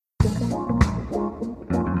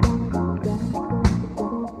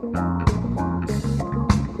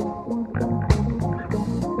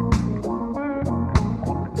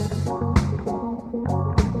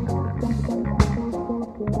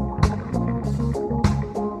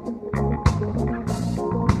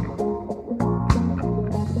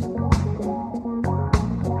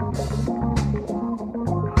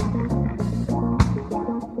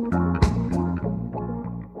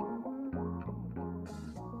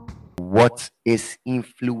what is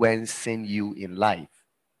influencing you in life?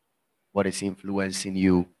 What is influencing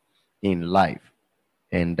you in life?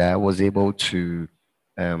 And I was able to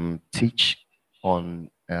teach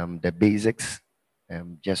on the basics,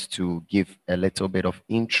 just to give a little bit of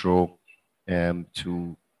intro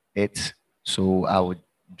to it. So I would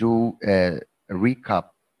do a recap,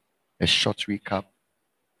 a short recap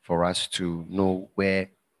for us to know where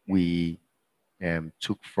we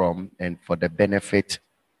took from, and for the benefit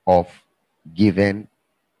of giving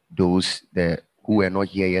those who were not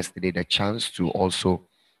here yesterday the chance to also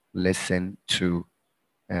listen to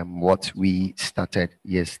what we started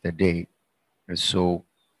yesterday. And so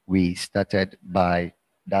we started by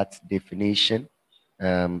that definition,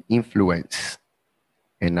 influence.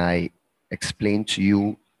 And I explained to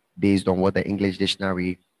you, based on what the English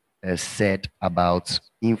dictionary said about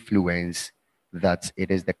influence, that it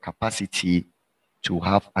is the capacity to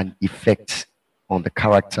have an effect on the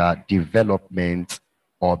character, development,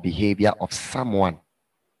 or behavior of someone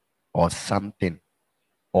or something,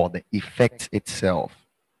 or the effect itself.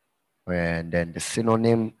 And then the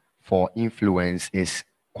synonym for influence is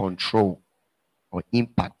control or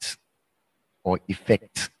impact or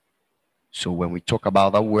effect. So when we talk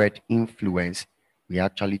about the word influence, we're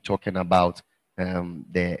actually talking about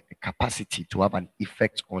the capacity to have an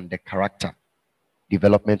effect on the character,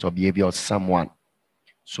 development, or behavior of someone.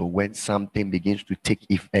 So when something begins to take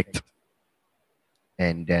effect,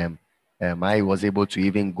 and I was able to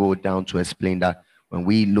even go down to explain that when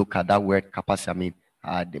we look at that word capacity,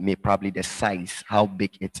 I mean, probably the size, how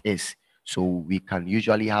big it is. So we can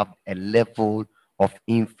usually have a level of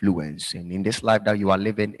influence. And in this life that you are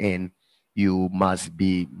living in, you must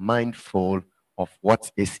be mindful of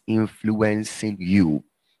what is influencing you.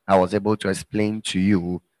 I was able to explain to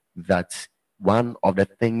you that one of the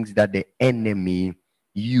things that the enemy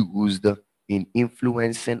used in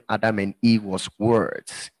influencing Adam and Eve was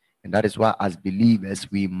words. And that is why, as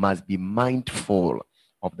believers, we must be mindful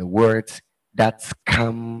of the words that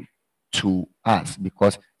come to us,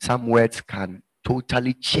 because some words can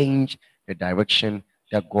totally change the direction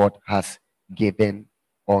that God has given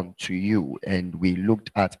unto you. And we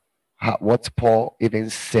looked at what Paul even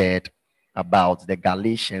said about the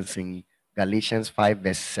Galatians in Galatians 5,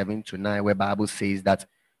 verse 7 to 9, where Bible says that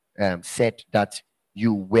said that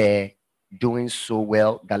you were doing so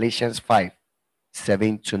well. Galatians 5,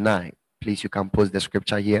 7 to 9. Please, you can post the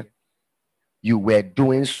scripture here. You were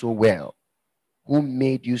doing so well. Who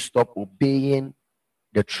made you stop obeying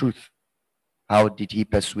the truth? How did he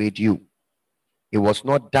persuade you? It was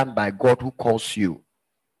not done by God who calls you.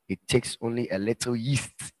 It takes only a little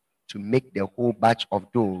yeast to make the whole batch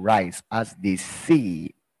of dough rise, as they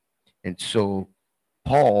say. And so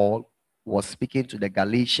Paul was speaking to the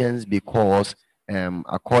Galatians because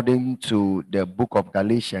according to the book of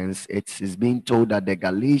Galatians, it is being told that the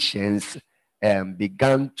Galatians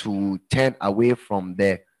began to turn away from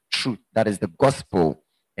the truth, that is the gospel,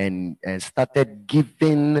 and started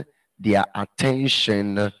giving their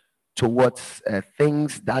attention towards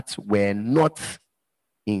things that were not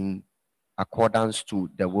in accordance to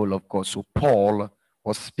the will of God. So Paul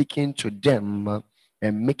was speaking to them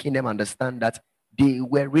and making them understand that they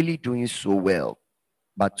were really doing so well.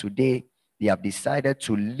 But today, they have decided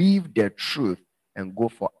to leave the truth and go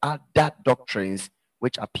for other doctrines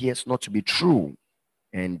which appears not to be true.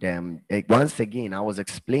 And once again, I was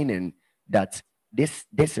explaining that this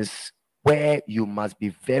is where you must be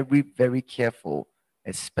very, very careful,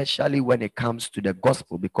 especially when it comes to the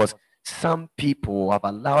gospel, because some people have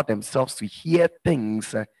allowed themselves to hear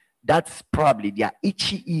things that's probably their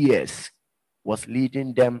itchy ears was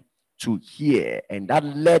leading them to hear, and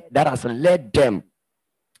that has led them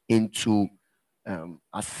into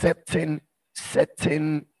accepting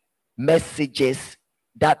certain messages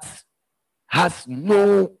that has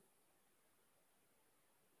no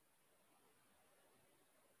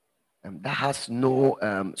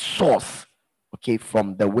source, okay,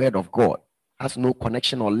 from the word of God, has no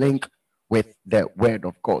connection or link with the word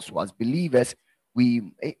of God. So as believers,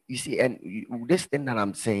 you see, and this thing that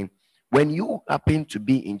I'm saying, when you happen to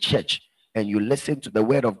be in church and you listen to the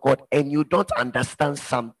word of God and you don't understand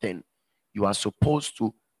something, you are supposed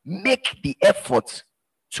to make the effort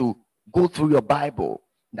to go through your Bible.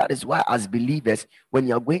 That is why, as believers, when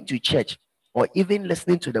you're going to church or even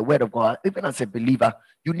listening to the word of God, even as a believer,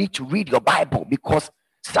 you need to read your Bible, because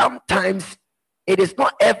sometimes it is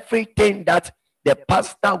not everything that the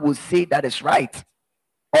pastor will say that is right,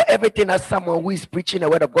 or everything that someone who is preaching the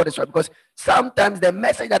word of God is right, because sometimes the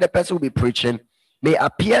message that the person will be preaching may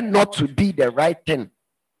appear not to be the right thing.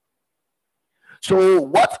 So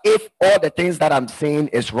what if all the things that I'm saying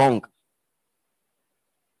is wrong?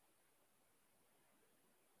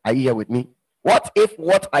 Are you here with me? What if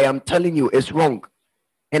what I am telling you is wrong?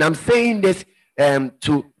 And I'm saying this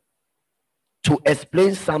to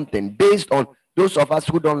explain something based on those of us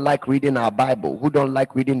who don't like reading our Bible, who don't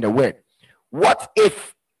like reading the word. What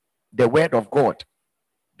if the word of God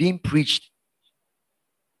being preached,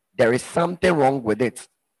 there is something wrong with it?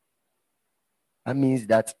 That means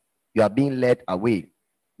that you are being led away.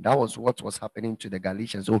 That was what was happening to the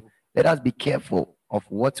Galatians. So let us be careful of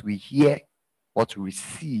what we hear, what we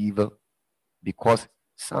receive, because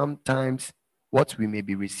sometimes what we may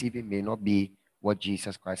be receiving may not be what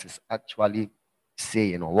Jesus Christ is actually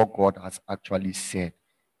saying or what God has actually said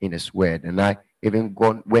in his word. And I even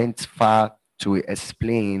went far to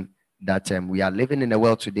explain that we are living in a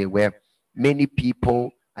world today where many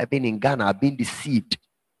people, I've been in Ghana, have been deceived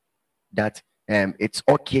that it's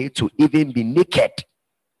okay to even be naked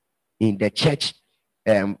in the church,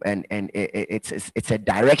 and it's a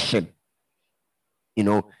direction. You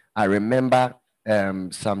know, I remember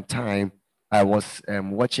sometime I was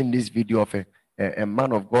watching this video of a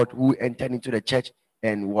man of God who entered into the church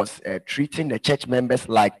and was treating the church members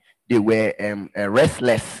like they were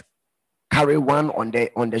restless. Carry one on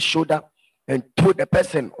the shoulder and put the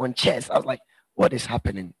person on chest. I was like, what is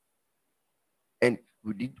happening? And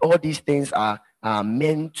all these things are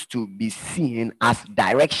meant to be seen as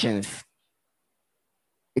directions.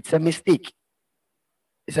 It's a mistake.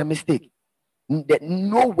 It's a mistake.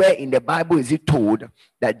 Nowhere in the Bible is it told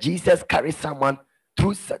that Jesus carries someone,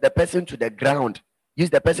 threw the person to the ground,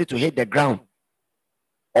 used the person to hit the ground,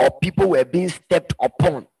 or people were being stepped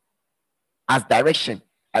upon as direction.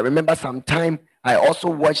 I remember sometime I also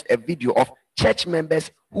watched a video of church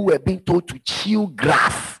members who were being told to chew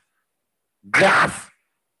grass,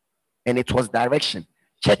 and it was direction.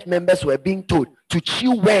 Church members were being told to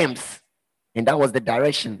chew worms, and that was the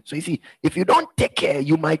direction. So you see, if you don't take care,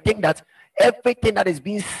 you might think that everything that is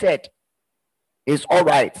being said is all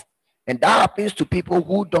right. And that happens to people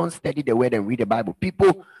who don't study the word and read the Bible.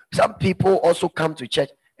 Some people also come to church,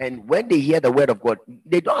 and when they hear the word of God,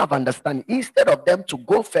 they don't have understanding. Instead of them to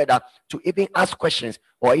go further, to even ask questions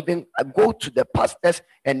or even go to the pastors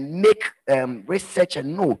and make research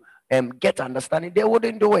and know get understanding, they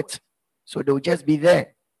wouldn't do it. So they'll just be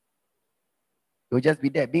there. They'll just be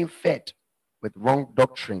there being fed with wrong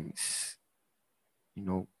doctrines. You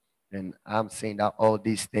know, and I'm saying that all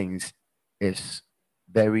these things is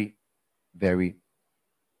very, very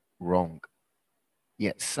wrong.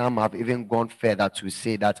 Yes, some have even gone further to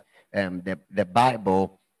say that the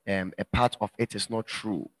Bible, a part of it is not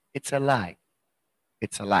true. It's a lie.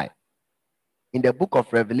 It's a lie. In the book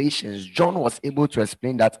of Revelations, John was able to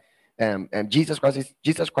explain that Jesus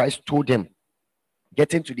Christ told him,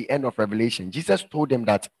 getting to the end of Revelation, Jesus told him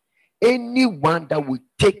that anyone that will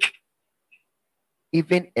take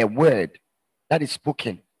even a word that is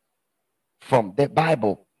spoken from the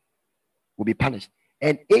Bible will be punished.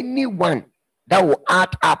 And anyone that will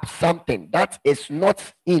add up something that is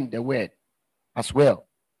not in the word as well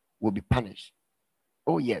will be punished.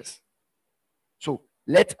 Oh, yes. So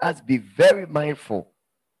let us be very mindful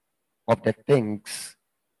of the things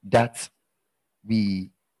that we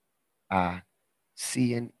are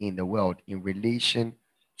seeing in the world in relation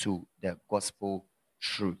to the gospel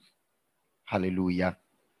truth. Hallelujah.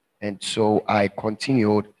 And so I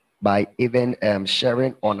continued by even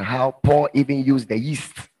sharing on how Paul even used the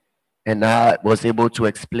yeast. And I was able to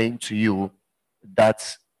explain to you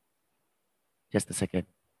that, just a second.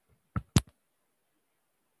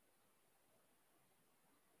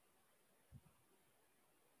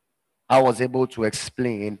 I was able to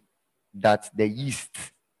explain that the yeast,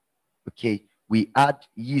 okay, we add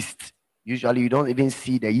yeast. Usually you don't even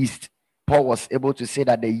see the yeast. Paul was able to say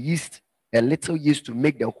that the yeast, a little yeast to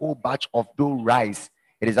make the whole batch of dough rise.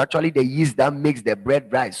 It is actually the yeast that makes the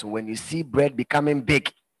bread rise. So when you see bread becoming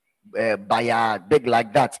big, big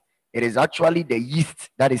like that, it is actually the yeast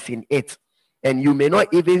that is in it. And you may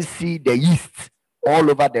not even see the yeast all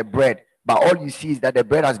over the bread, but all you see is that the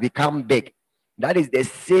bread has become big. That is the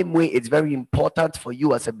same way it's very important for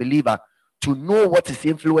you as a believer to know what is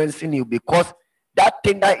influencing you, because that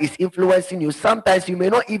thing that is influencing you, sometimes you may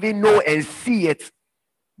not even know and see it,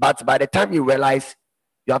 but by the time you realize,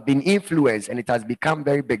 you have been influenced and it has become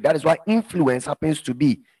very big. That is why influence happens to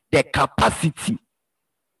be the capacity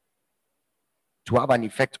to have an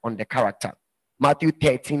effect on the character. Matthew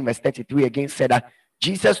 13 verse 33 again said that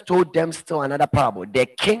Jesus told them still another parable. The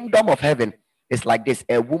kingdom of heaven is like this.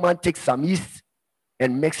 A woman takes some yeast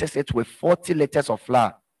and mixes it with 40 liters of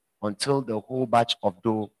flour until the whole batch of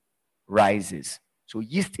dough rises. So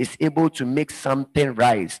yeast is able to make something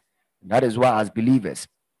rise. And that is why as believers,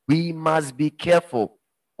 we must be careful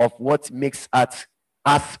of what makes us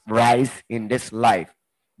us rise in this life,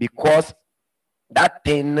 because that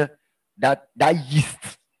thing, that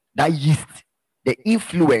yeast, the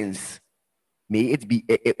influence, may it be,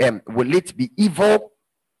 will it be evil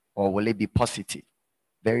or will it be positive?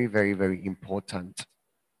 Very, very, very important.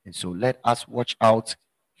 And so let us watch out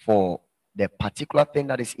for the particular thing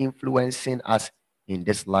that is influencing us in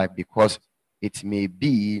this life, because it may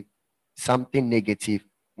be something negative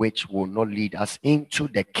which will not lead us into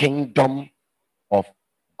the kingdom of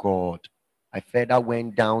God. I further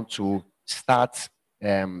went down to start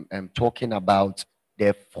talking about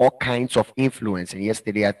the four kinds of influence. And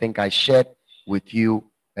yesterday, I think I shared with you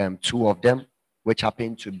two of them, which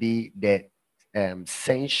happen to be the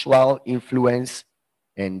sensual influence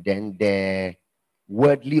and then the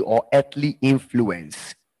worldly or earthly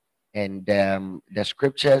influence. And the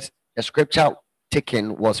scripture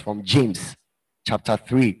taken was from James chapter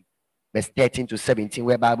 3, verse 13 to 17,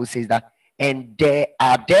 where Bible says that, and there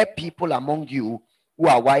people among you who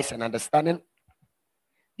are wise and understanding.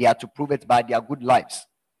 They are to prove it by their good lives,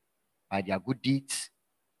 by their good deeds,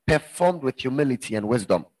 performed with humility and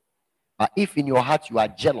wisdom. But if in your heart you are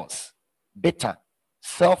jealous, bitter,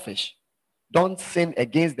 selfish, don't sin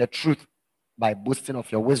against the truth by boasting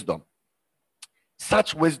of your wisdom.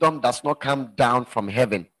 Such wisdom does not come down from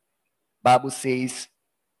heaven. Bible says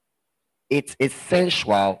it is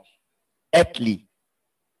sensual, earthly,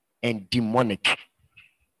 and demonic.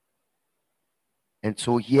 And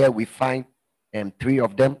so here we find three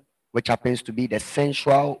of them, which happens to be the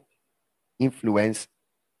sensual influence.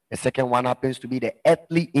 The second one happens to be the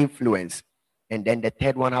earthly influence. And then the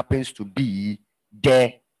third one happens to be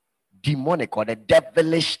the demonic or the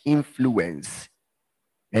devilish influence.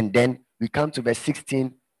 And then we come to verse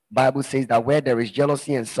 16. Bible says that where there is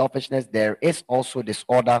jealousy and selfishness, there is also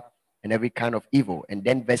disorder and every kind of evil. And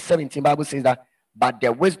then verse 17, Bible says that, but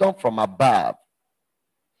the wisdom from above.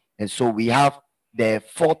 And so we have the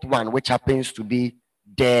fourth one, which happens to be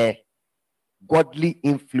the godly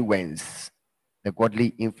influence. The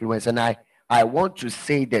godly influence. And I want to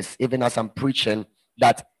say this, even as I'm preaching,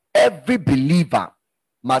 that every believer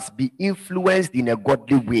must be influenced in a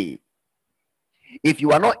godly way. If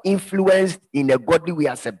you are not influenced in a godly way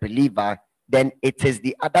as a believer, then it is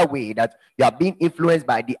the other way, that you are being influenced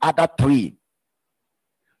by the other three.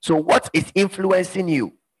 So what is influencing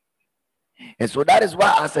you? And so that is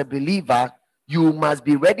why, as a believer, you must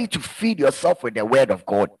be ready to feed yourself with the word of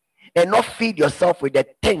God and not feed yourself with the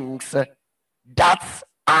things that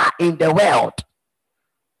are in the world.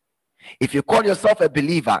 If you call yourself a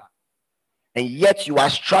believer and yet you are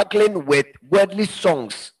struggling with worldly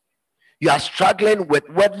songs, you are struggling with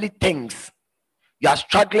worldly things, you are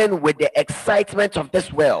struggling with the excitement of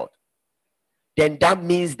this world, then that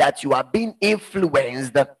means that you are being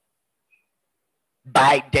influenced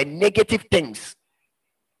by the negative things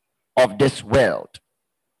of this world.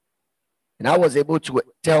 And I was able to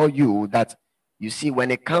tell you that, you see,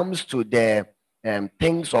 when it comes to the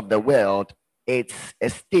things of the world, it's a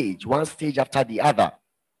stage, one stage after the other.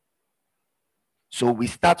 So we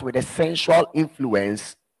start with a sensual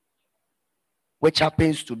influence, which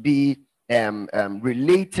happens to be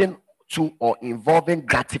relating to or involving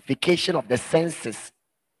gratification of the senses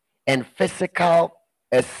and physical,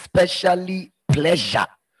 especially pleasure.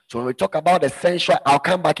 So when we talk about the sensual, I'll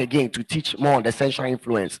come back again to teach more on the sensual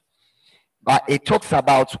influence. But it talks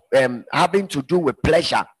about having to do with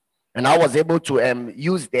pleasure. And I was able to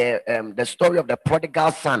use the story of the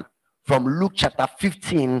prodigal son from Luke chapter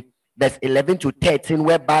 15, verse 11 to 13,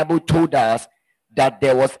 where Bible told us that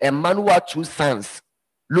there was a man who had two sons.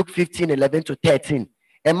 Luke 15, 11 to 13.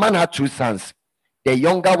 A man had two sons. The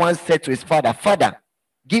younger one said to his father, "Father,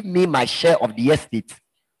 give me my share of the estate."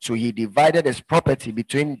 So he divided his property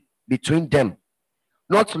between them.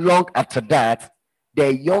 Not long after that,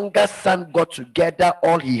 the younger son got together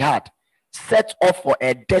all he had, set off for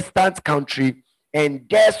a distant country, and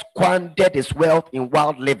there squandered his wealth in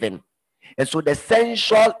wild living. And so the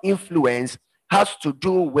sensual influence has to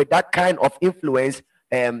do with that kind of influence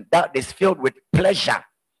that is filled with pleasure.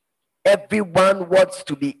 Everyone wants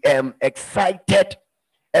to be excited.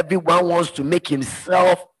 Everyone wants to make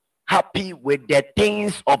himself happy with the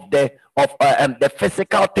things of the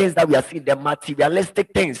physical things that we are seeing, the materialistic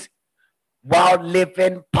things. While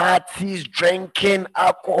living, parties, drinking,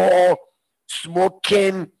 alcohol,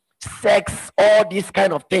 smoking, sex, all these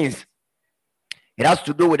kind of things. It has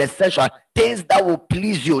to do with the sensual things that will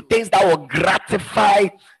please you, things that will gratify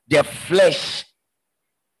the flesh.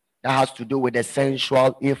 That has to do with the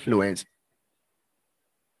sensual influence.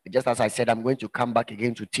 Just as I said, I'm going to come back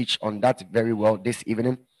again to teach on that very well this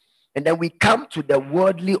evening. And then we come to the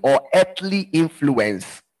worldly or earthly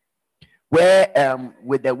influence, where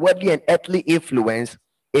with the worldly and earthly influence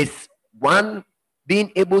is one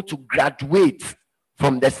being able to graduate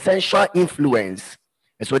from the sensual influence.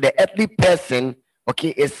 And so the earthly person, okay,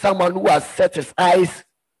 is someone who has set his eyes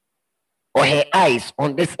or her eyes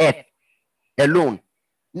on this earth alone,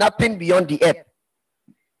 nothing beyond the earth.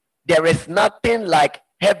 There is nothing like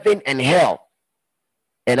heaven and hell.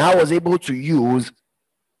 And I was able to use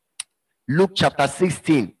Luke chapter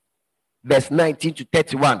 16, verse 19 to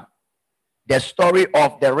 31, the story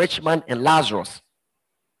of the rich man and Lazarus.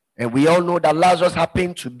 And we all know that Lazarus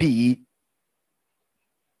happened to be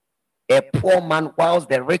a poor man, whilst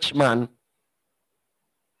the rich man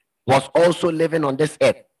was also living on this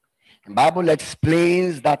earth. The Bible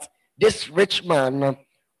explains that this rich man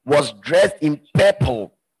was dressed in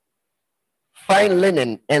purple, fine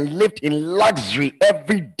linen, and lived in luxury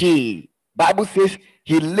every day. Bible says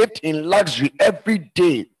he lived in luxury every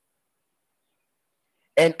day.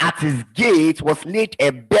 And at his gate was laid a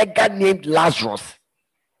beggar named Lazarus,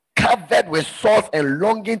 covered with sores and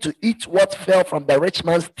longing to eat what fell from the rich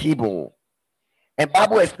man's table. And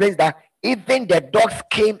Bible explains that even the dogs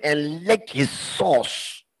came and licked his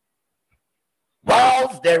sores,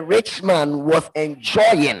 whilst the rich man was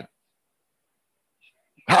enjoying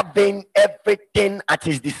having everything at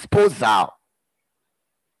his disposal.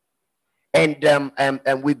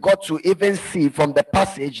 And we got to even see from the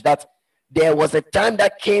passage that there was a time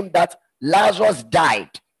that came that Lazarus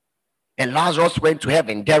died, and Lazarus went to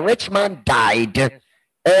heaven. The rich man died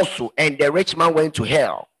also, and the rich man went to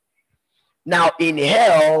hell. Now in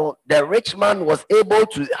hell, the rich man was able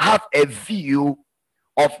to have a view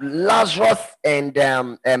of Lazarus and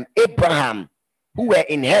Abraham, who were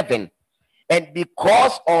in heaven. And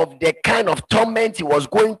because of the kind of torment he was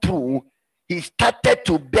going through, he started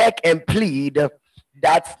to beg and plead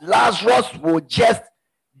that Lazarus would just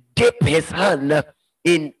dip his hand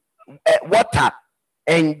in water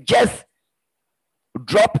and just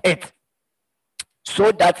drop it,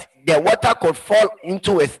 so that the water could fall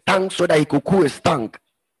into his tongue, so that he could cool his tongue.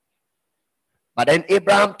 But then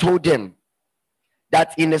Abraham told him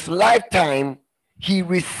that in his lifetime he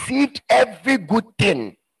received every good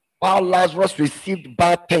thing, while Lazarus received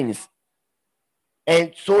bad things.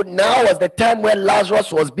 And so now was the time when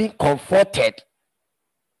Lazarus was being comforted.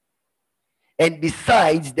 And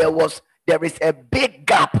besides, there is a big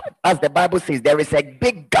gap, as the Bible says, there is a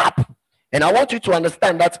big gap. And I want you to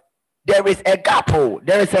understand that there is a gap.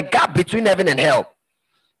 There is a gap between heaven and hell.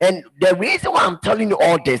 And the reason why I'm telling you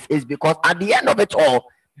all this is because at the end of it all,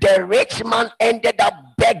 the rich man ended up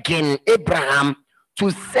begging Abraham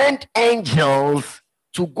to send angels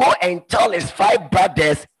to go and tell his 5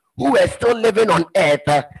 brothers who were still living on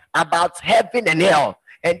earth about heaven and hell.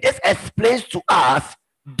 And this explains to us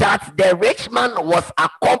that the rich man was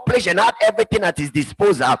accomplished and had everything at his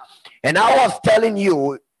disposal. And I was telling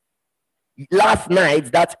you last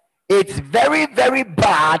night that it's very, very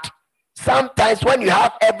bad sometimes when you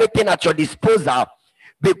have everything at your disposal,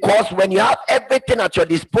 because when you have everything at your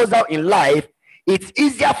disposal in life, it's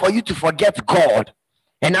easier for you to forget God.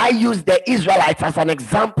 And I use the Israelites as an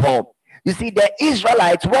example. You see, the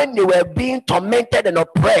Israelites, when they were being tormented and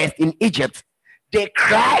oppressed in Egypt, they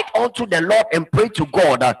cried unto the Lord and prayed to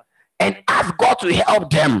God and asked God to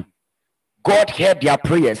help them. God heard their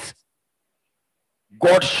prayers.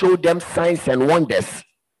 God showed them signs and wonders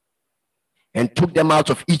and took them out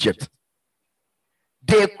of Egypt.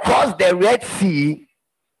 They crossed the Red Sea,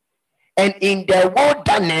 and in the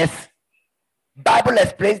wilderness, Bible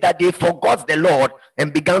explains that they forgot the Lord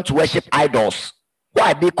and began to worship idols.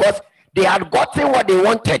 Why? Because they had gotten what they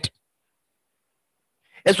wanted.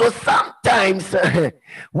 And so sometimes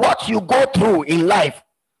what you go through in life,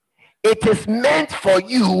 it is meant for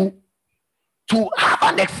you to have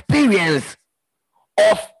an experience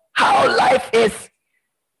of how life is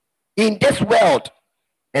in this world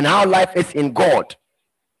and how life is in God.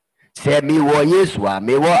 See, let me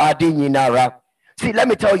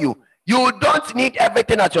tell you, you don't need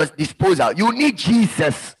everything at your disposal. You need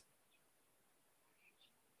Jesus.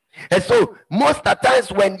 And so most of the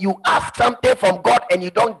times when you ask something from God and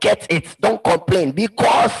you don't get it, don't complain,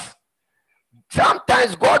 because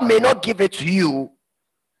sometimes God may not give it to you,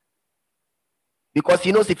 because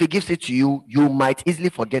he knows if he gives it to you, you might easily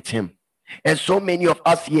forget him. And so many of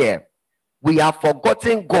us here, we have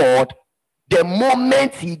forgotten God the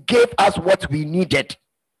moment he gave us what we needed.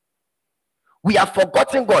 We have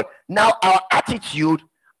forgotten God. Now our attitude,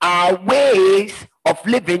 our ways of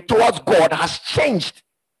living towards God has changed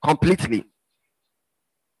completely.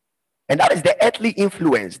 And that is the earthly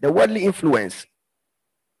influence, the worldly influence,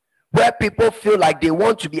 where people feel like they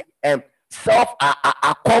want to be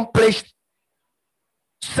self-accomplished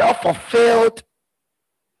self-fulfilled.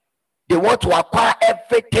 They want to acquire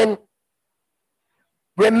everything.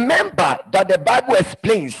 Remember that the Bible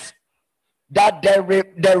explains that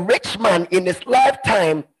the rich man in his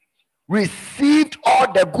lifetime received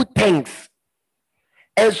all the good things.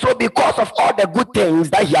 And so because of all the good things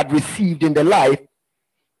that he had received in the life,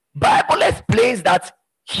 Bible explains that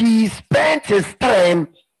he spent his time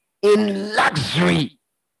in luxury,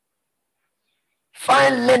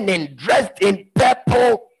 fine linen, dressed in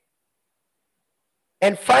purple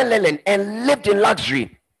and fine linen, and lived in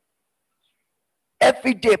luxury.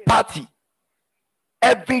 Everyday party,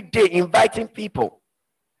 every day inviting people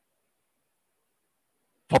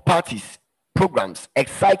for parties, programs,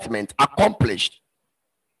 excitement, accomplished.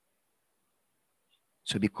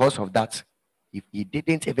 So because of that, if he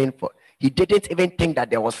didn't even think that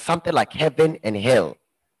there was something like heaven and hell.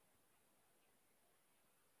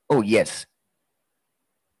 Oh yes.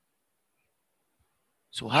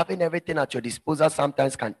 So having everything at your disposal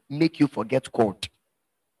sometimes can make you forget God.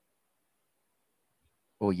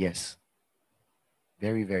 Oh yes.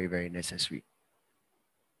 Very, very, very necessary.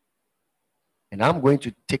 And I'm going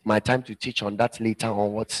to take my time to teach on that later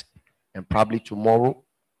onwards, and probably tomorrow.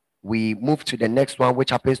 We move to the next one,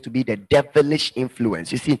 which happens to be the devilish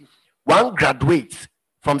influence. You see, one graduates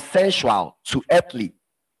from sensual to earthly,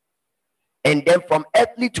 and then from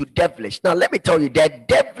earthly to devilish. Now, let me tell you, that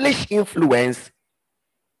devilish influence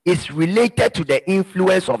is related to the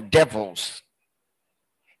influence of devils.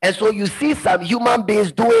 And so you see some human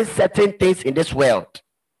beings doing certain things in this world.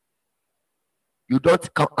 You don't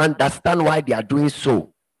understand why they are doing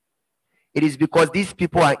so. It is because these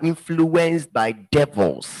people are influenced by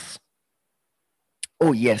devils.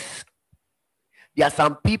 Oh, yes. There are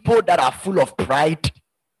some people that are full of pride.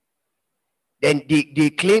 Then they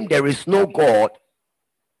claim there is no God.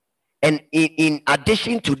 And in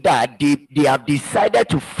addition to that, they have decided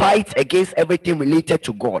to fight against everything related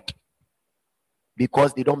to God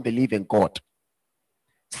because they don't believe in God.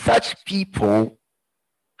 Such people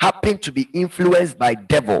happen to be influenced by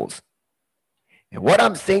devils. And what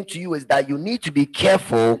I'm saying to you is that you need to be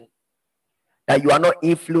careful that you are not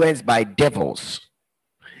influenced by devils.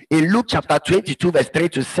 In Luke chapter 22, verse 3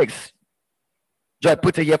 to 6, Joy,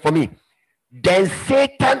 put it here for me. Then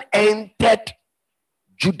Satan entered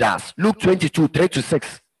Judas. Luke 22, 3 to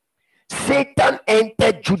 6. Satan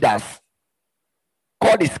entered Judas,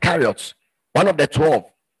 called Iscariot, one of the 12.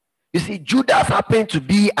 You see, Judas happened to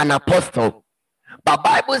be an apostle, but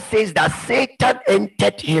Bible says that Satan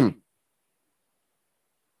entered him.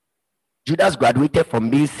 Judas graduated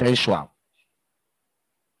from being sensual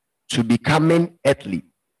to becoming earthly,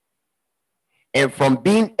 and from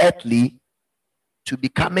being earthly to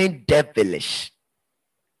becoming devilish.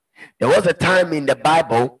 There was a time in the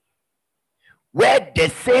Bible where the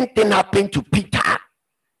same thing happened to Peter,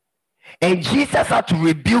 and Jesus had to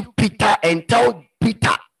rebuke Peter and tell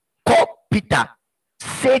Peter, call Peter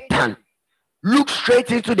Satan. Look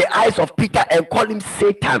straight into the eyes of Peter and call him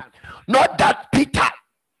Satan. Not that Peter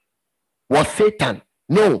was Satan.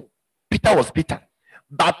 No, Peter was Peter.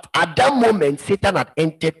 But at that moment, Satan had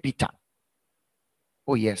entered Peter.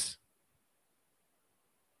 Oh, yes.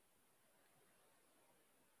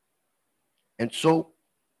 And so,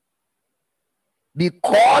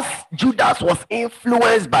 because Judas was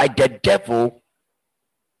influenced by the devil,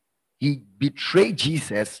 he betrayed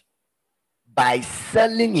Jesus by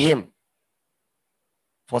selling him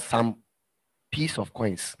for some piece of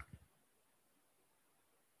coins.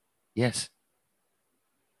 Yes.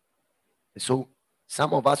 So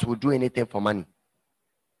some of us will do anything for money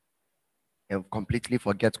and completely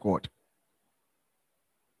forget God.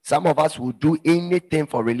 Some of us will do anything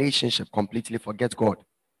for relationship, completely forget God.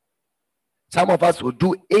 Some of us will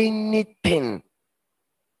do anything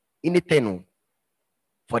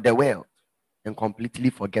for the world and completely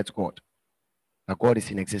forget God. That God is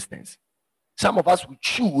in existence. Some of us will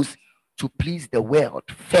choose to please the world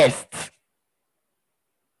first.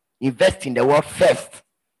 Invest in the world first.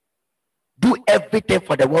 Do everything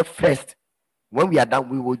for the world first. When we are done,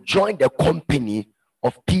 we will join the company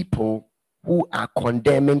of people who are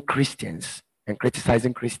condemning Christians and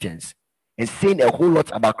criticizing Christians and saying a whole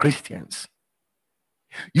lot about Christians.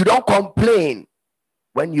 You don't complain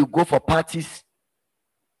when you go for parties,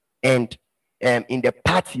 and in the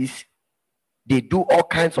parties they do all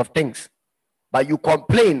kinds of things, but you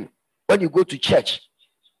complain when you go to church.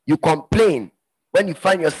 You complain when you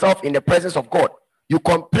find yourself in the presence of God. You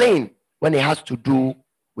complain when it has to do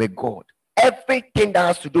with God. Everything that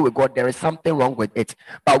has to do with God, there is something wrong with it.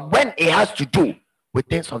 But when it has to do with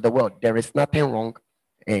things of the world, there is nothing wrong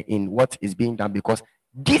in what is being done, because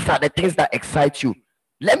these are the things that excite you.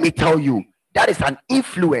 Let me tell you, That is an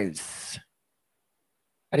influence.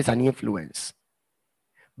 That is an influence.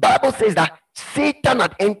 Bible says that Satan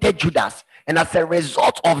had entered Judas, and as a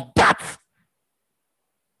result of that,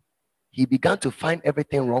 he began to find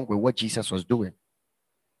everything wrong with what Jesus was doing.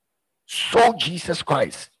 Sold Jesus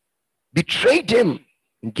Christ, betrayed him,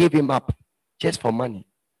 and gave him up just for money.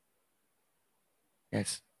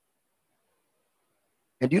 Yes.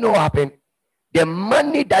 And do you know what happened? The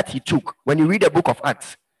money that he took, when you read the book of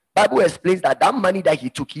Acts, Bible explains that that money that he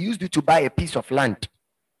took, he used it to buy a piece of land,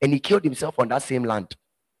 and he killed himself on that same land.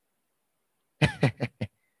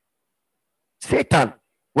 Satan,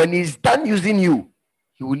 when he's done using you,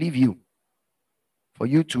 he will leave you for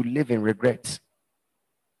you to live in regrets.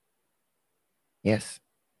 Yes.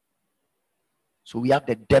 So we have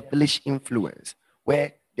the devilish influence,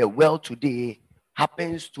 where the world today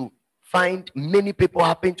happens to find, many people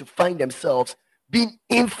happen to find themselves being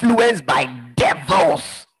influenced by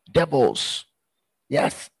devils. Devils.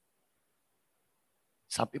 Yes.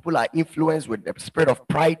 Some people are influenced with the spirit of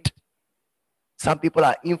pride. Some people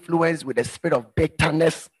are influenced with the spirit of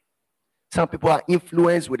bitterness. Some people are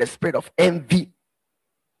influenced with the spirit of envy.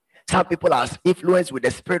 Some people are influenced with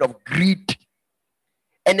the spirit of greed.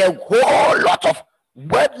 And a whole lot of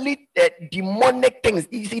worldly, demonic things.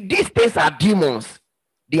 You see, these things are demons.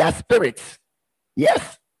 They are spirits.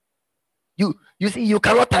 Yes. You see, you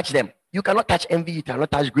cannot touch them. You cannot touch envy. You cannot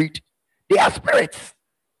touch greed. They are spirits.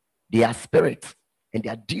 They are spirits. And they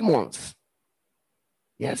are demons.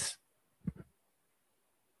 Yes.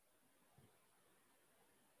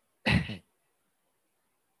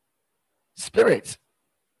 Spirits.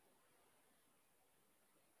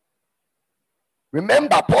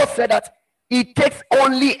 Remember, Paul said that it takes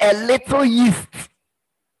only a little yeast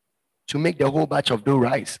to make the whole batch of dough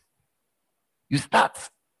rise. You start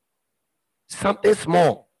something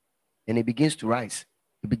small, and it begins to rise.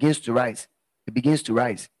 It begins to rise. It begins to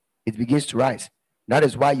rise. It begins to rise. That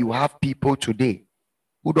is why you have people today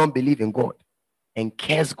who don't believe in God and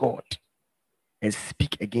curse God and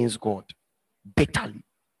speak against God bitterly.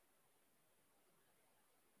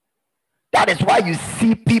 That is why you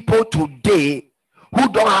see people today who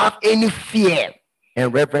don't have any fear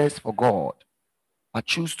and reverence for God, but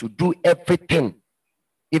choose to do everything,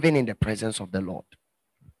 even in the presence of the Lord.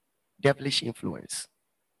 Devilish influence.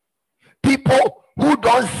 People who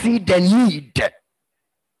don't see the need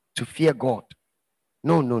to fear God.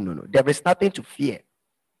 No. There is nothing to fear.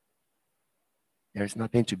 There is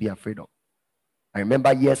nothing to be afraid of. I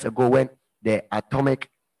remember years ago when the atomic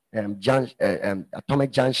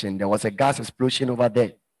junction, there was a gas explosion over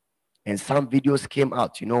there. And some videos came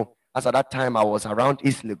out, as at that time I was around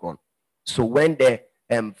East Legon. So when the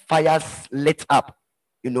fires lit up,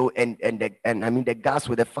 and the gas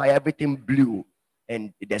with the fire, everything blew,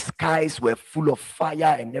 and the skies were full of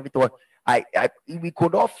fire and everything. We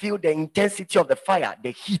could all feel the intensity of the fire, the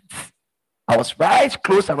heat. I was right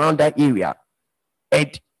close around that area,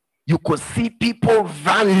 and you could see people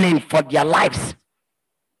running for their lives,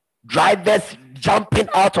 drivers jumping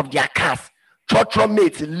out of their cars, trotro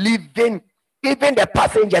mates leaving, even the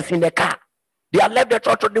passengers in the car. They had left the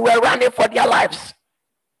trotro, they were running for their lives.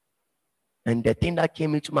 And the thing that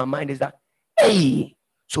came into my mind is that, hey,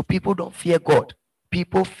 so people don't fear God.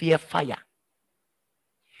 People fear fire.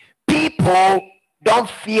 People don't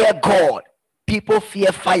fear God. People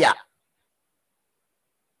fear fire.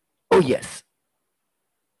 Oh, yes.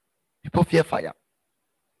 People fear fire.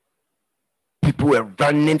 People were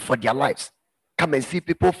running for their lives. Come and see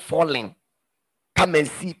people falling. Come and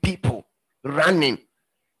see people running.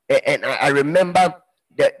 And I remember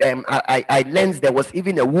that I learned there was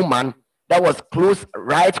even a woman that was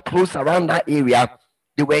right close around that area.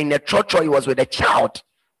 They were in a trotro. It was with a child,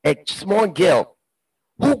 a small girl,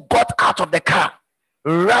 who got out of the car,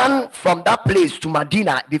 ran from that place to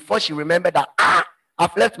Medina before she remembered that,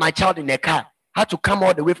 I've left my child in the car. Had to come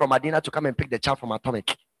all the way from Medina to come and pick the child from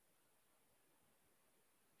Atomic.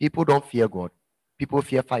 People don't fear God. People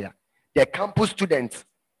fear fire. The campus students,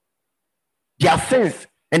 their sins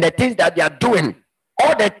and the things that they are doing,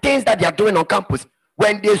 all the things that they are doing on campus,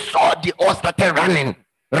 when they saw, they all started running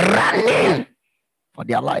for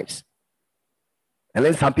their lives. And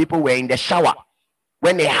then some people were in the shower.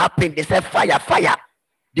 When it happened, they said, fire, fire.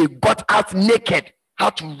 They got out naked,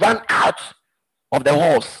 had to run out of the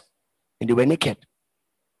halls, and they were naked.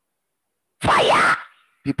 Fire!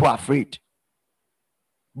 People are afraid.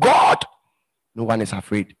 God, no one is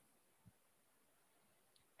afraid.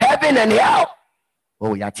 Heaven and hell.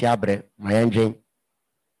 Oh, yatiabre, my engine.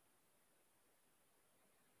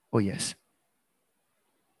 Oh, yes.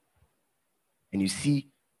 And you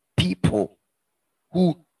see people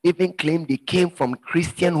who even claim they came from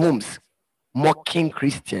Christian homes, mocking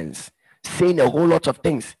Christians, saying a whole lot of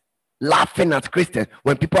things, laughing at Christians.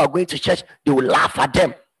 When people are going to church, they will laugh at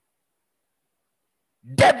them.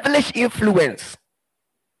 Devilish influence.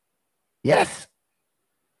 Yes.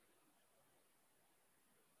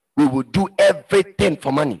 We will do everything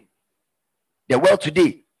for money. The world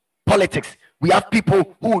today, politics. We have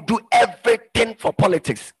people who will do everything for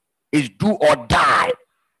politics. It's do or die.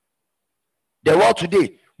 The world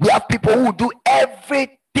today, we have people who do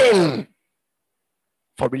everything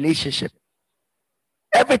for relationship.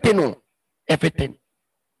 Everything. Everything.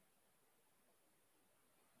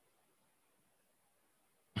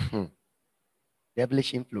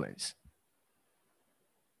 Devilish influence.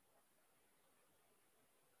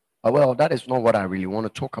 Well, that is not what I really want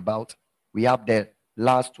to talk about. We have the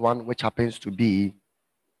last one, which happens to be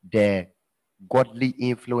the godly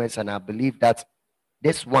influence. And I believe that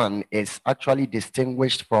this one is actually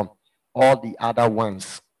distinguished from all the other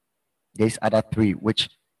ones. These other three, which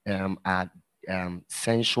are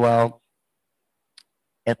sensual,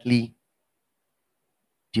 earthly,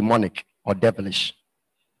 demonic, or devilish.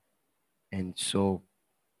 And so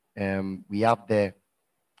we have the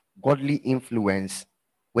godly influence,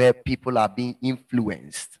 where people are being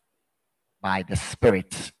influenced by the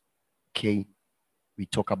Spirit. Okay, we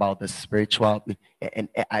talk about the spiritual, and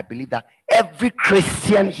I believe that every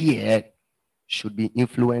Christian here should be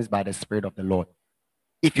influenced by the Spirit of the Lord.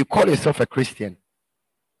 If you call yourself a Christian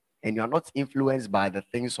and you are not influenced by the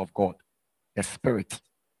things of God, the Spirit,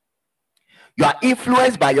 you are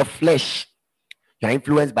influenced by your flesh, you are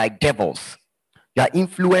influenced by devils, you are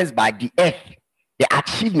influenced by the earth, the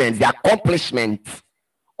achievements, the accomplishments.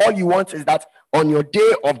 All you want is that on your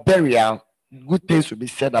day of burial, good things will be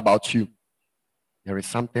said about you. There is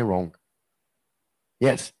something wrong.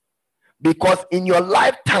 Yes. Because in your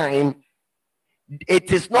lifetime,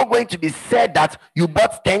 it is not going to be said that you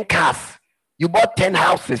bought 10 cars, you bought 10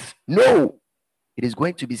 houses. No. It is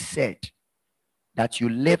going to be said that you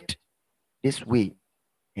lived this way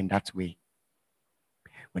and that way.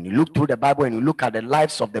 When you look through the Bible and you look at the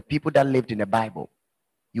lives of the people that lived in the Bible,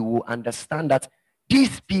 you will understand that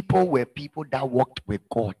these people were people that walked with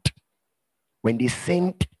God. When they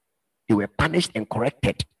sinned, they were punished and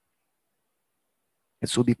corrected. And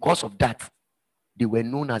so because of that, they were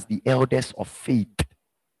known as the elders of faith.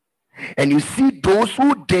 And you see those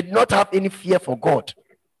who did not have any fear for God,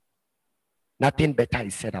 nothing better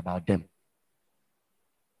is said about them.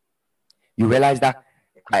 You realize that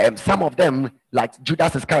some of them, like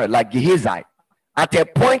Judas Iscariot, like Gehazi, at a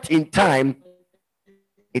point in time,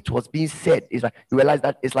 it was being said, it's like you realize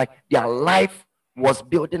that it's like their life was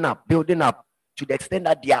building up to the extent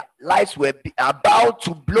that their lives were about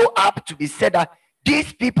to blow up, to be said that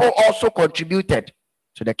these people also contributed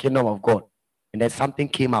to the kingdom of God. And then something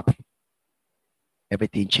came up.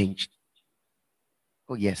 Everything changed.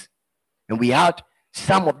 Oh, yes. And we had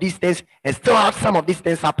some of these things, and still have some of these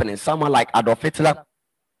things happening. Someone like Adolf Hitler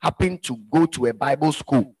happened to go to a Bible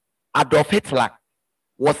school. Adolf Hitler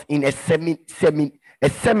was in a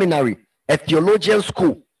seminary, a theologian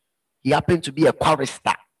school. He happened to be a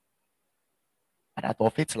chorister. But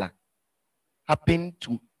Adolf Hitler happened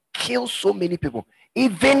to kill so many people,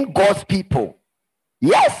 even God's people.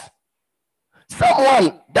 Yes.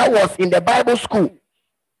 Someone that was in the Bible school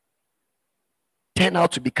turned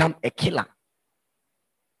out to become a killer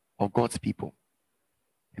of God's people,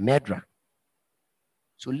 a murderer.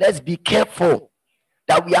 So let's be careful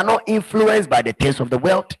that we are not influenced by the things of the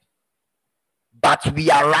world, but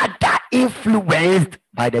we are rather influenced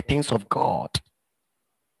by the things of God.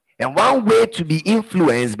 And one way to be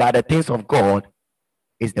influenced by the things of God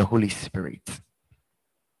is the Holy Spirit.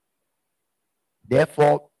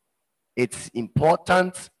 Therefore, it's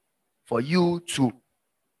important for you to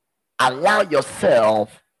allow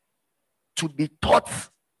yourself to be taught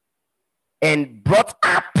and brought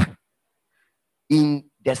up in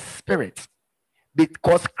the Spirit,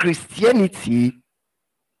 because Christianity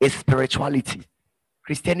is spirituality.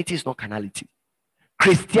 Christianity is not carnality.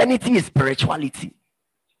 Christianity is spirituality.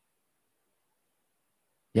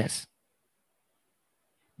 Yes.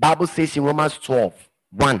 Bible says in Romans 12,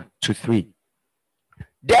 1-3.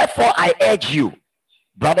 Therefore, I urge you,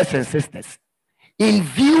 brothers and sisters, in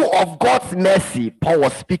view of God's mercy, Paul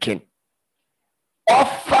was speaking,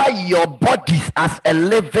 offer your bodies as a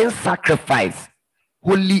living sacrifice,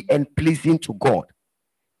 holy and pleasing to God.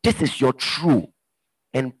 This is your true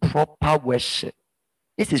and proper worship.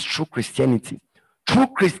 This is true Christianity. True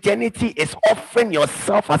Christianity is offering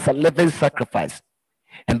yourself as a living sacrifice.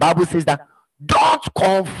 And Bible says that don't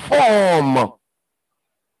conform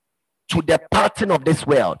to the pattern of this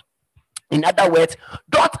world, In other words,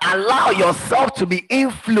 don't allow yourself to be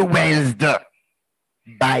influenced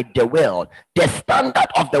by the world. The standard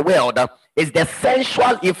of the world is the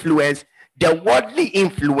sensual influence, the worldly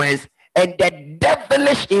influence, and the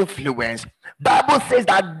devilish influence. Bible says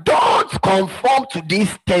that don't conform to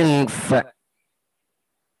these things,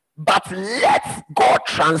 but let God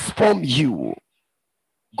transform you.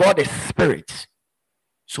 God is spirit.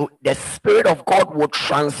 So the Spirit of God will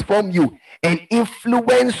transform you and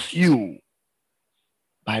influence you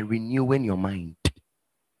by renewing your mind.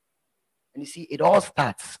 And you see, it all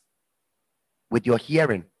starts with your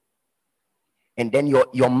hearing. And then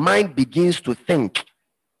your mind begins to think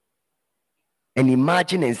and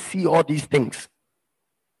imagine and see all these things.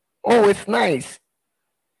 Oh, it's nice.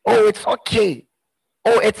 Oh, it's okay.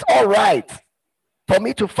 Oh, it's all right for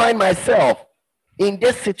me to find myself in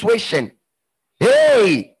this situation.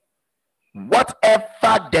 Hey,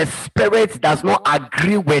 whatever the Spirit does not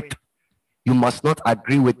agree with, you must not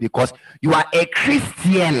agree with, because you are a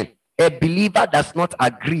Christian. A believer does not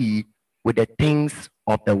agree with the things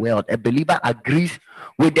of the world. A believer agrees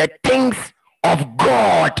with the things of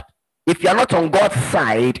God. If you are not on God's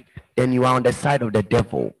side, then you are on the side of the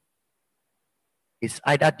devil. It's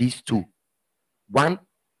either these two, one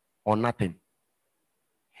or nothing.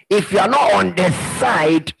 If you are not on the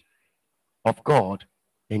side of God,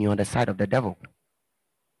 then you're on the side of the devil.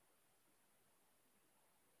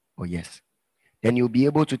 Oh yes. Then you'll be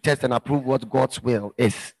able to test and approve what God's will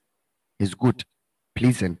is good,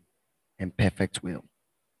 pleasing, and perfect will.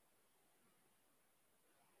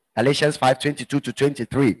 Galatians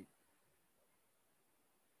 5:22-23.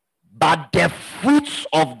 But the fruits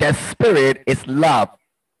of the Spirit is love,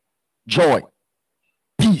 joy,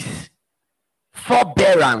 peace,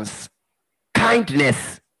 forbearance,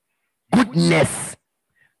 kindness, goodness,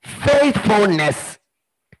 faithfulness,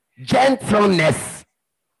 gentleness,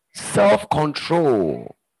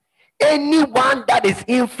 self-control. Anyone that is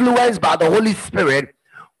influenced by the Holy Spirit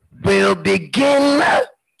will begin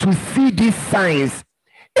to see these signs.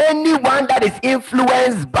 Anyone that is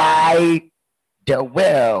influenced by the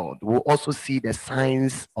world will also see the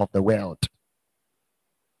signs of the world.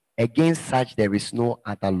 Against such there is no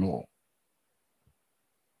other law.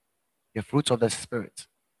 The fruits of the Spirit.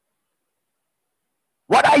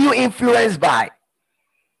 What are you influenced by?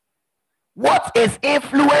 What is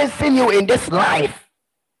influencing you in this life?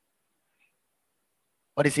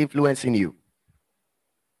 What is influencing you?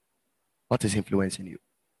 What is influencing you?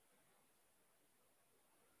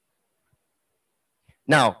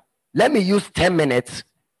 Now, let me use 10 minutes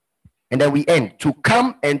and then we end to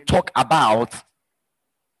come and talk about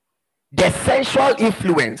the sensual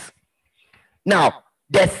influence. Now,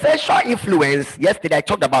 the sensual influence, yesterday I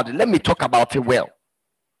talked about it. Let me talk about it well.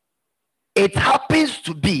 It happens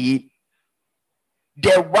to be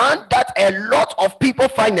the one that a lot of people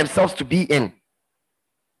find themselves to be in.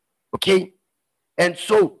 Okay? And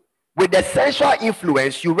so, with the sensual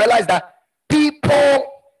influence, you realize that people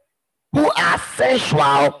who are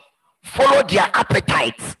sensual follow their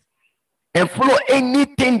appetites and follow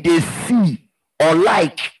anything they see or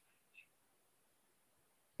like.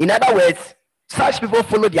 In other words, such people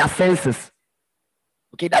follow their senses.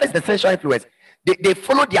 Okay, that is the sensual influence. They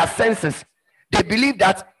follow their senses. They believe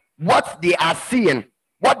that what they are seeing,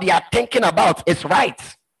 what they are thinking about is right.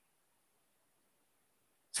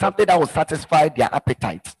 Something that will satisfy their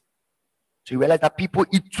appetite. So you realize that people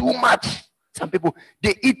eat too much. Some people,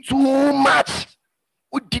 they eat too much.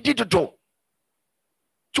 What did you do?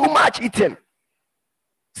 Too much eating.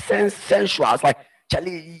 Sensual. It's like,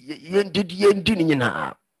 we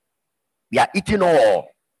are eating all.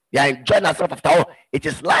 We are enjoying ourselves after all. It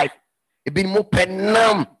is life. It been more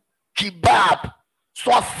penam, kebab,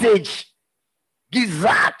 sausage,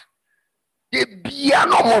 gizzard. They be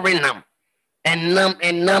no more in them. And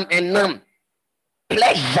numb.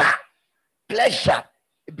 Pleasure.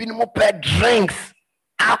 It been more drinks,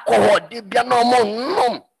 alcohol. They be no more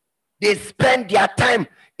numb. They spend their time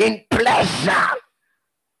in pleasure.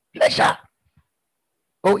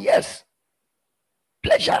 Oh yes.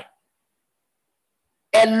 Pleasure.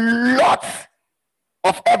 A lot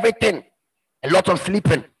of everything. A lot of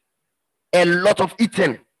sleeping. A lot of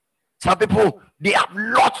eating. Some people, they have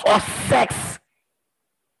lots of sex.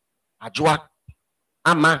 Ajwa,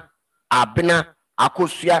 ama, abena,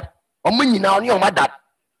 akosia. Omo nyina oni omada.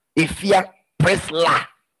 Efia, presla.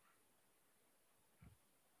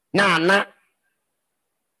 Nana,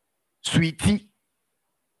 sweetie,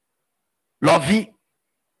 lovey.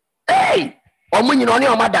 Hey, omo nyina oni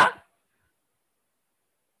omada.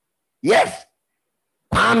 Yes.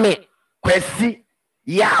 Kwame, Kwesi,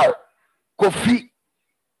 Yao, Kofi,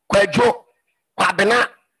 Kwejo, Kwabena.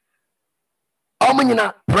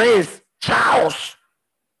 Prince Charles,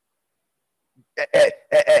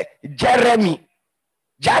 Jeremy,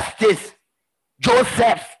 Justice,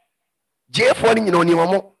 Joseph, J4 ni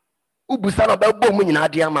wamo ubusa no be bom nyina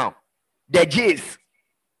de ama the J's.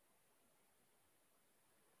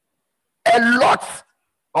 A lot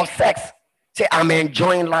of sex. Say, I'm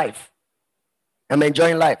enjoying life. I'm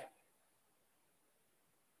enjoying life.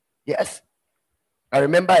 Yes. I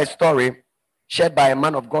remember a story shared by a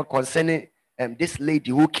man of God concerning this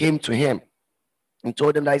lady who came to him and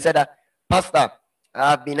told him that he said, Pastor,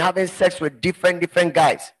 I've been having sex with different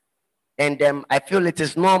guys. And I feel it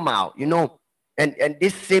is normal, you know. And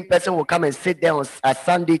this same person will come and sit there on a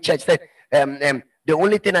Sunday church. Say, the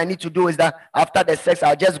only thing I need to do is that after the sex,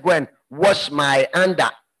 I'll just go and wash my under,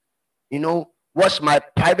 you know, wash my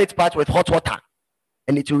private part with hot water.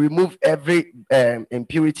 And it will remove every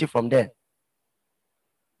impurity from there.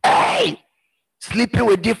 Hey! Sleeping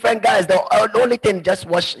with different guys, the only thing, just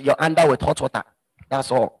wash your under with hot water.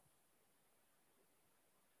 That's all.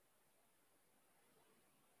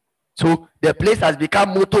 So the place has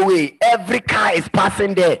become motorway. Every car is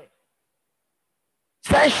passing there.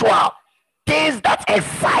 Sensual. Things that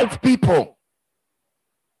excite people.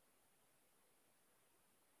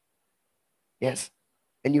 Yes.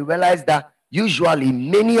 And you realize that usually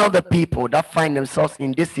many of the people that find themselves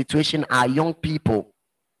in this situation are young people.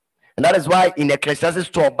 And that is why in Ecclesiastes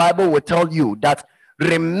 12, Bible will tell you that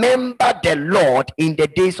remember the Lord in the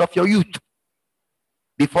days of your youth,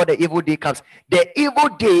 before the evil day comes. The evil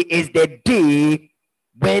day is the day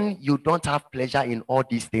when you don't have pleasure in all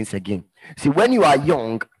these things again. See, when you are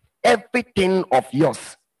young, everything of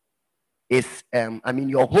yours is,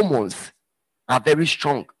 your hormones are very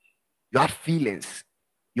strong. You have feelings.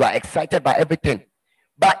 You are excited by everything.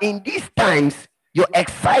 But in these times, your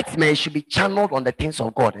excitement should be channeled on the things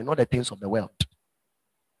of God and not the things of the world.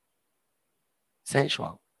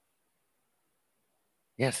 Sensual.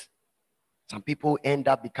 Yes. Some people end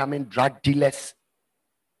up becoming drug dealers,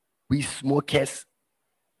 weed smokers.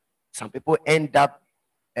 Some people end up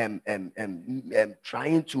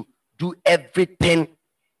trying to do everything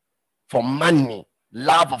for money,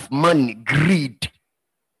 love of money, greed.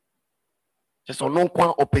 Just will not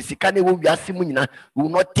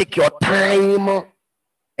take your time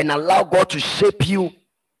and allow God to shape you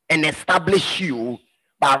and establish you,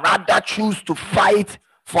 but rather choose to fight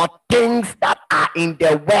for things that are in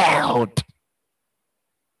the world.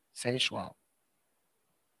 Sensual.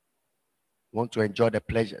 Want to enjoy the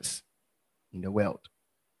pleasures in the world.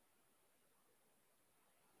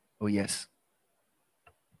 Oh, yes.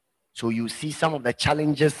 So you see some of the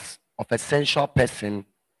challenges of a sensual person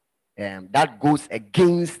that goes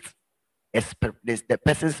against the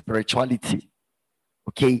person's spirituality.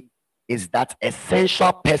 Okay, is that a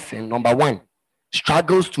sensual person, number one,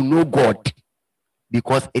 struggles to know God,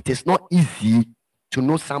 because it is not easy to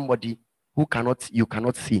know somebody who you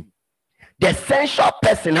cannot see. The sensual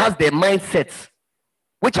person has the mindset,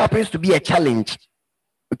 which happens to be a challenge.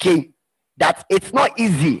 Okay, that it's not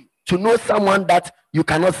easy to know someone that you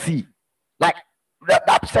cannot see. Like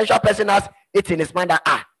that sensual person has it in his mind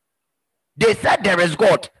that they said there is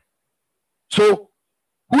God. So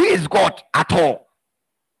who is God at all?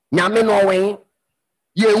 Nyame no way.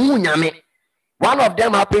 Yehu nyame. One of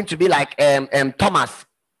them happened to be like Thomas.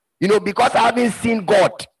 You know, because I haven't seen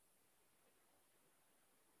God.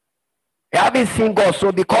 I haven't seen God.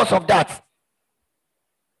 So because of that,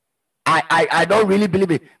 I don't really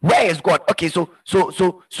believe it. Where is God? Okay, so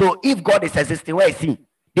if God is existing, where is he?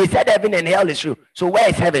 They said heaven and hell is true. So where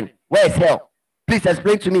is heaven? Where is hell? Please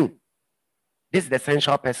explain to me. This is the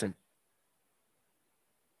sensual person.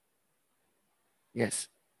 Yes.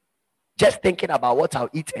 Just thinking about what I'll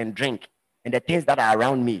eat and drink and the things that are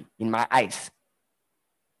around me in my eyes.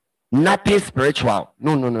 Nothing spiritual.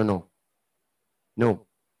 No. No.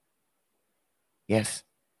 Yes.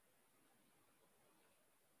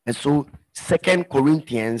 And so 2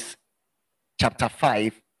 Corinthians chapter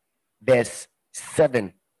 5, verse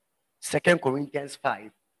 7. 2 Corinthians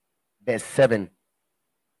 5, verse 7.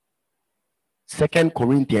 2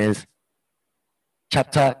 Corinthians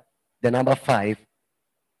chapter the number 5,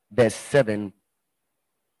 verse 7.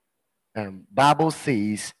 Bible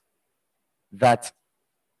says that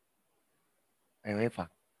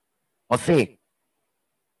or say,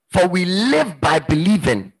 for we live by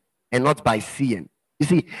believing and not by seeing. You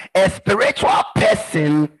see, a spiritual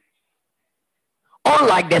person,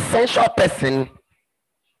 unlike the sensual person,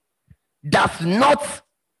 does not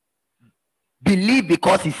believe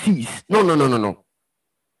because he sees. No.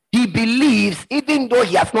 He believes even though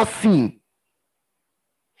he has not seen.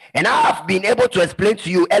 And I have been able to explain to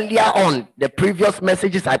you earlier on the previous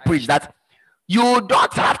messages I preached that You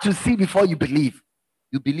don't have to see before you believe.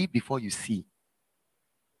 You believe before you see.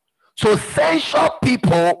 So sensual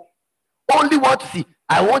people only want to see.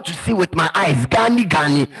 I want to see with my eyes, gani,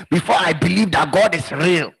 before I believe that God is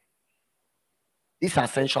real. These are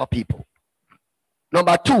sensual people.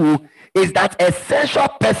 Number two is that a sensual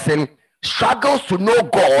person struggles to know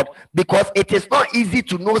God because it is not easy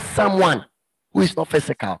to know someone who is not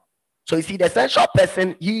physical. So you see, the sensual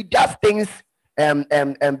person, he does things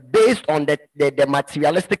based on the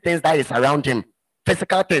materialistic things that is around him.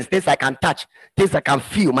 Physical things I can touch, things I can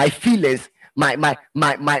feel, my feelings,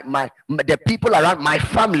 the people around, my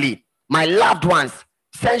family, my loved ones.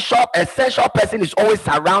 A sensual person is always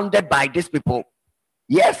surrounded by these people.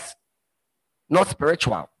 Yes, not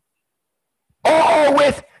spiritual.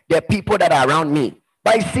 Always the people that are around me.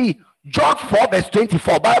 But you see, John 4 verse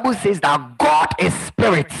 24, Bible says that God is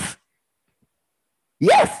spirit.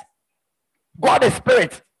 Yes, God is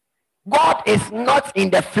spirit. God is not in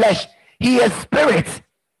the flesh. He is spirit.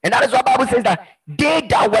 And that is what Bible says, that they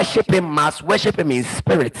that worship him must worship him in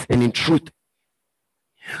spirit and in truth.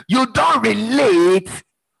 You don't relate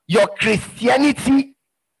your Christianity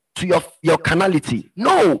to your carnality.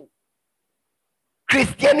 No.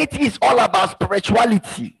 Christianity is all about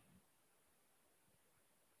spirituality.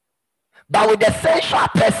 But with the sensual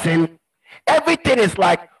person, everything is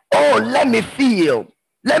like, oh, let me feel,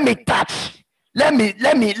 let me touch, let me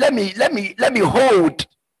hold,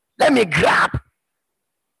 let me grab.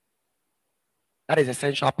 That is a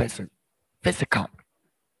sensual person. Physical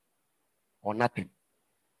or nothing.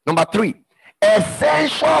 Number three, a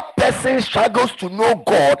sensual person struggles to know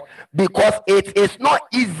God because it is not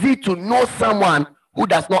easy to know someone who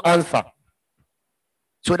does not answer.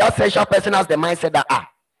 So that sensual person has the mindset that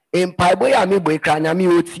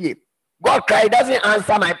God Christ doesn't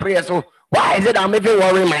answer my prayer. So why is it I'm even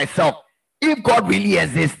worrying myself? If God really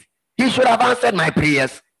exists, he should have answered my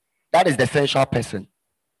prayers. That is the sensual person.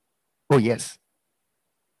 Oh yes.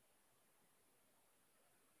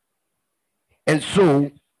 And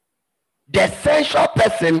so the sensual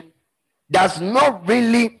person does not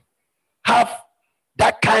really have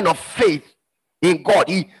that kind of faith in God.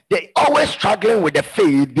 They're always struggling with the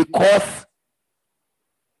faith because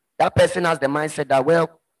that person has the mindset that,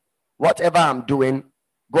 well, whatever I'm doing,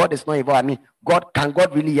 God is not involved. I mean, can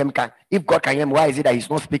God really hear me? If God can hear me, why is it that he's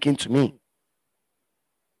not speaking to me?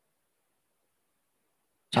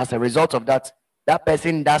 So as a result of that, that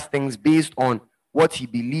person does things based on what he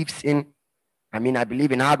believes in. I mean, I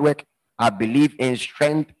believe in hard work. I believe in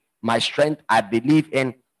strength, my strength. I believe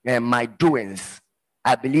in my doings.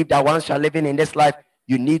 I believe that once you're living in this life,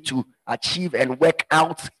 you need to achieve and work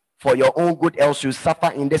out for your own good, else you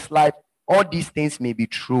suffer in this life. All these things may be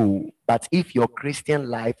true, but if your Christian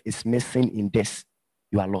life is missing in this,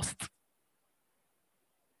 you are lost.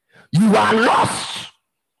 You are lost.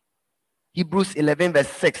 Hebrews 11 verse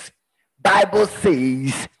 6, Bible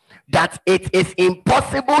says that it is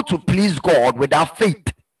impossible to please God without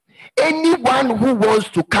faith. Anyone who wants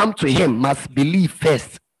to come to him must believe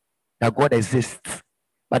first that God exists.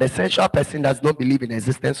 But a sensual person does not believe in the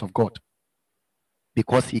existence of God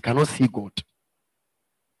because he cannot see God.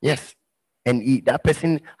 Yes. And that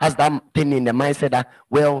person has that thing in the mindset that,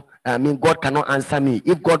 well, I mean, God cannot answer me.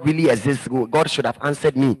 If God really exists, God should have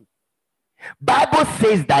answered me. Bible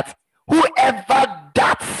says that whoever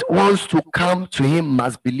that wants to come to him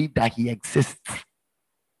must believe that he exists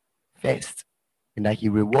first and that he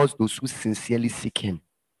rewards those who sincerely seek him.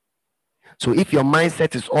 So if your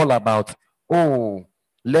mindset is all about, oh,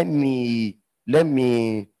 let me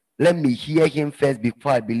hear him first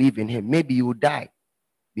before I believe in him, maybe you will die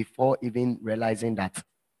before even realizing that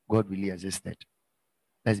God really existed.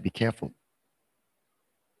 Let's be careful.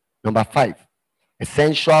 Number 5, a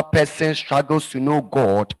sensual person struggles to know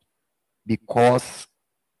God because,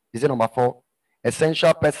 is it number 4? A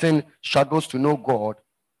sensual person struggles to know God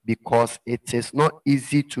because it is not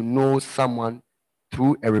easy to know someone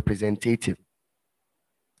through a representative.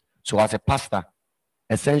 So as a pastor,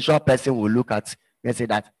 a sensual person will look at and say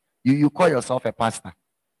that you call yourself a pastor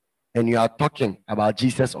and you are talking about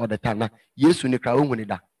Jesus all the time. Now, this is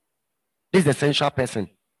the sensual person.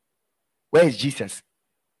 Where is Jesus?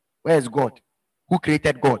 Where is God? Who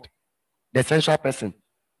created God? The sensual person.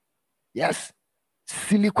 Yes.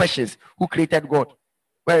 Silly questions. Who created God?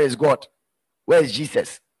 Where is God? Where is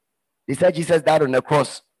Jesus? They said Jesus died on the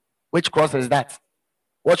cross. Which cross is that?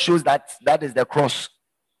 What shows that that is the cross?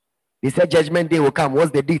 They said judgment day will come.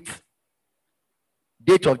 What's the date?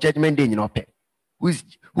 Date of judgment day, you know. Who is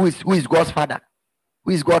God's father?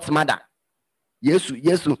 Who is God's mother? Yes.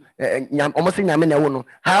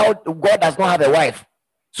 How God does not have a wife.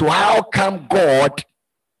 So how come God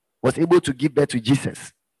was able to give birth to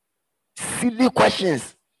Jesus? Silly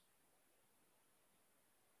questions.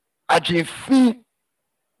 Adrian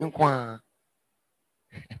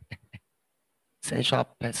sensual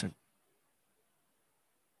person.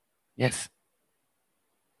 Yes.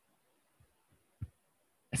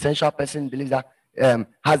 A sensual person believes that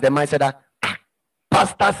has the mindset that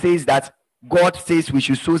pastor says that God says we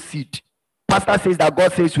should sow seed. Pastor says that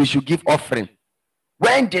God says we should give offering.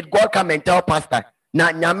 When did God come and tell pastor?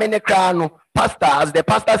 Pastor, has the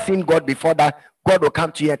pastor seen God before that God will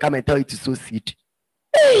come to you and come and tell you to sow seed?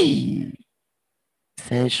 Hey,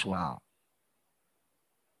 sensual.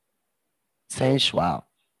 Sensual.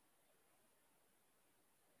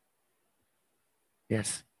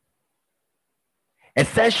 Yes. A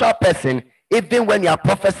sensual person, even when you are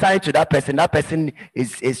prophesying to that person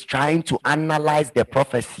is trying to analyze the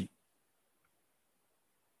prophecy.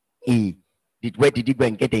 Hey, where did he go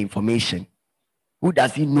and get the information? Who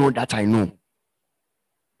does he know that I know?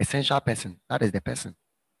 A sensual person. That is the person.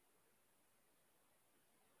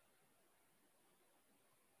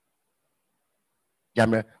 He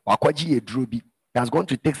has gone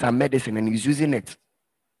to take some medicine and he's using it.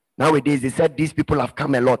 Nowadays, they said these people have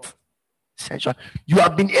come a lot. Sensual. You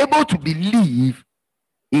have been able to believe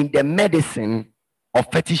in the medicine of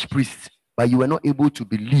fetish priests, but you were not able to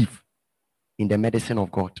believe in the medicine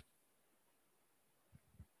of God.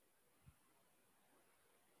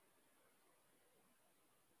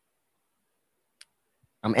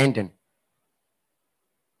 I'm ending.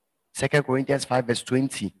 2 Corinthians 5 verse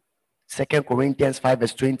 20. 2 Corinthians 5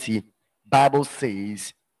 verse 20. Bible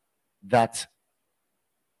says that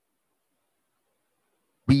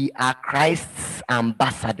we are Christ's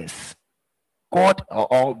ambassadors. God,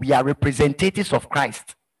 or we are representatives of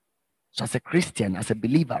Christ. So as a Christian, as a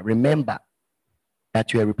believer, remember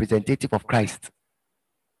that you are a representative of Christ.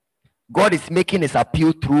 God is making his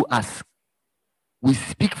appeal through us. We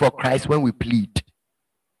speak for Christ when we plead.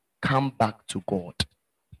 Come back to God.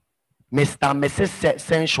 Mr. Mrs.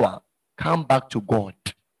 Sensual, come back to God.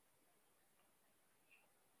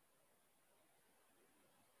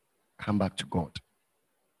 Come back to God.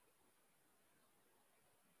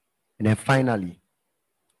 And then finally,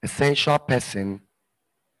 a sensual person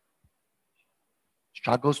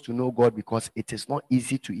struggles to know God because it is not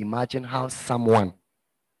easy to imagine how someone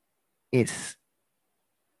is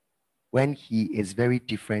when he is very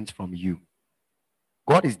different from you.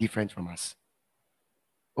 God is different from us.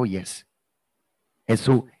 Oh, yes. And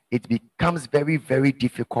so it becomes very, very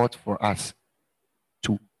difficult for us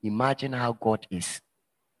to imagine how God is.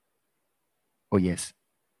 Oh, yes.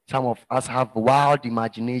 Some of us have wild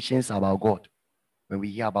imaginations about God when we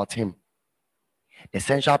hear about him. The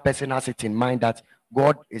sensual person has it in mind that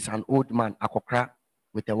God is an old man, akokra,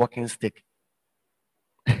 with a walking stick.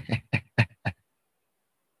 That's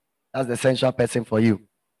the sensual person for you.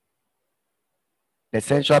 The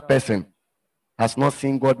sensual person has not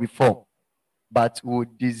seen God before, but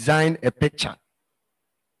would design a picture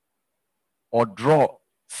or draw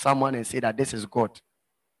someone and say that this is God.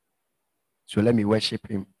 So let me worship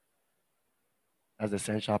him. That's the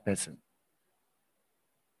sensual person.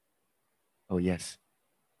 Oh, yes.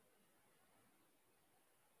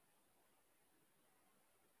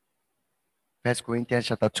 First Corinthians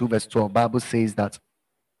chapter 2, verse 12, Bible says that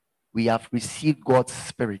we have received God's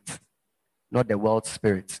spirit, not the world's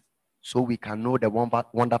spirit, so we can know the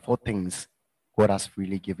wonderful things God has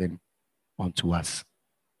freely given unto us.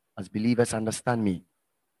 As believers, understand me.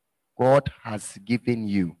 God has given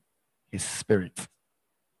you his spirit.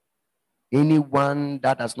 Anyone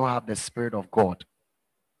that does not have the spirit of God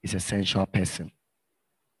is a sensual person.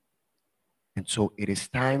 And so it is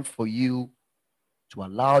time for you to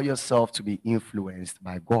allow yourself to be influenced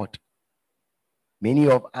by God. Many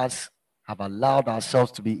of us have allowed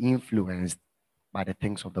ourselves to be influenced by the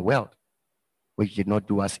things of the world, which did not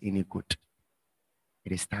do us any good.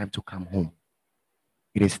 It is time to come home.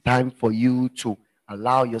 It is time for you to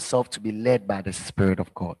allow yourself to be led by the Spirit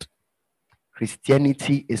of God.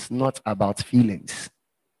 Christianity is not about feelings.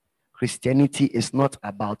 Christianity is not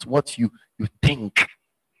about what you think,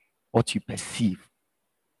 what you perceive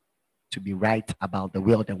to be right about the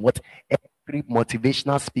world and what every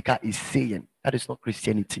motivational speaker is saying. That is not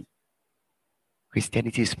Christianity.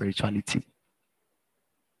 Christianity is spirituality.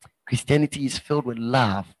 Christianity is filled with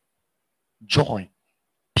love, joy,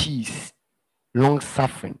 peace,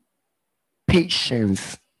 long-suffering,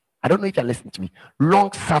 patience. I don't know if you're listening to me.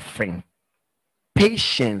 Long-suffering,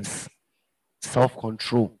 patience,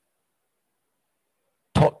 self-control.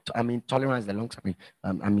 Tolerance, the long-suffering.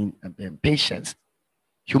 Patience,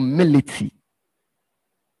 humility.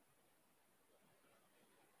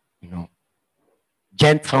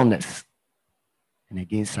 gentleness, and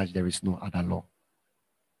against such there is no other law.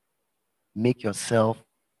 Make yourself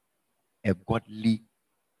a godly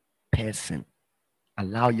person.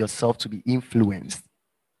 Allow yourself to be influenced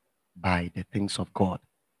by the things of God.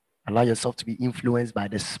 Allow yourself to be influenced by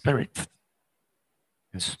the Spirit.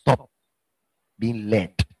 And stop being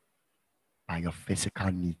led by your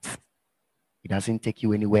physical needs. It doesn't take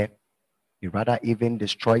you anywhere. It rather even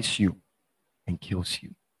destroys you and kills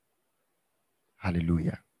you.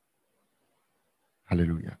 Hallelujah.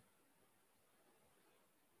 Hallelujah.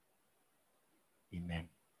 Amen.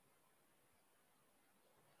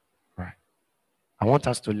 Right. I want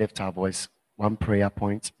us to lift our voice, one prayer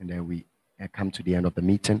point, and then we come to the end of the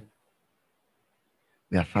meeting.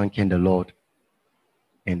 We are thanking the Lord,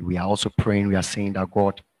 and we are also praying. We are saying that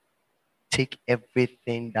God, take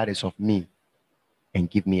everything that is of me and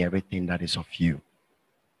give me everything that is of you.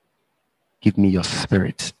 Give me your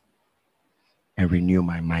Spirit and renew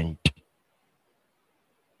my mind.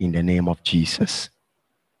 In the name of Jesus.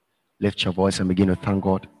 Lift your voice and begin to thank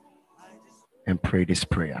God and pray this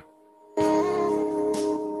prayer.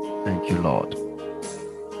 Thank you, Lord.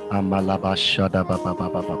 Amalaba shada baba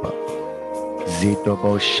baba baba.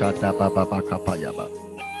 Zitobo shada baba baba kapayaba.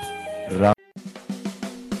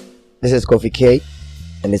 This is Kofi K,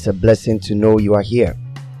 and it's a blessing to know you are here.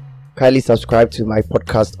 Kindly subscribe to my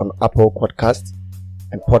podcast on Apple Podcasts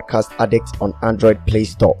and Podcast Addict on Android Play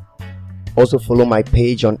Store. Also follow my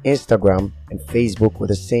page on Instagram and Facebook with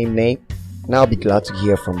the same name, and I'll be glad to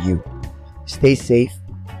hear from you. Stay safe,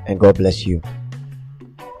 and God bless you.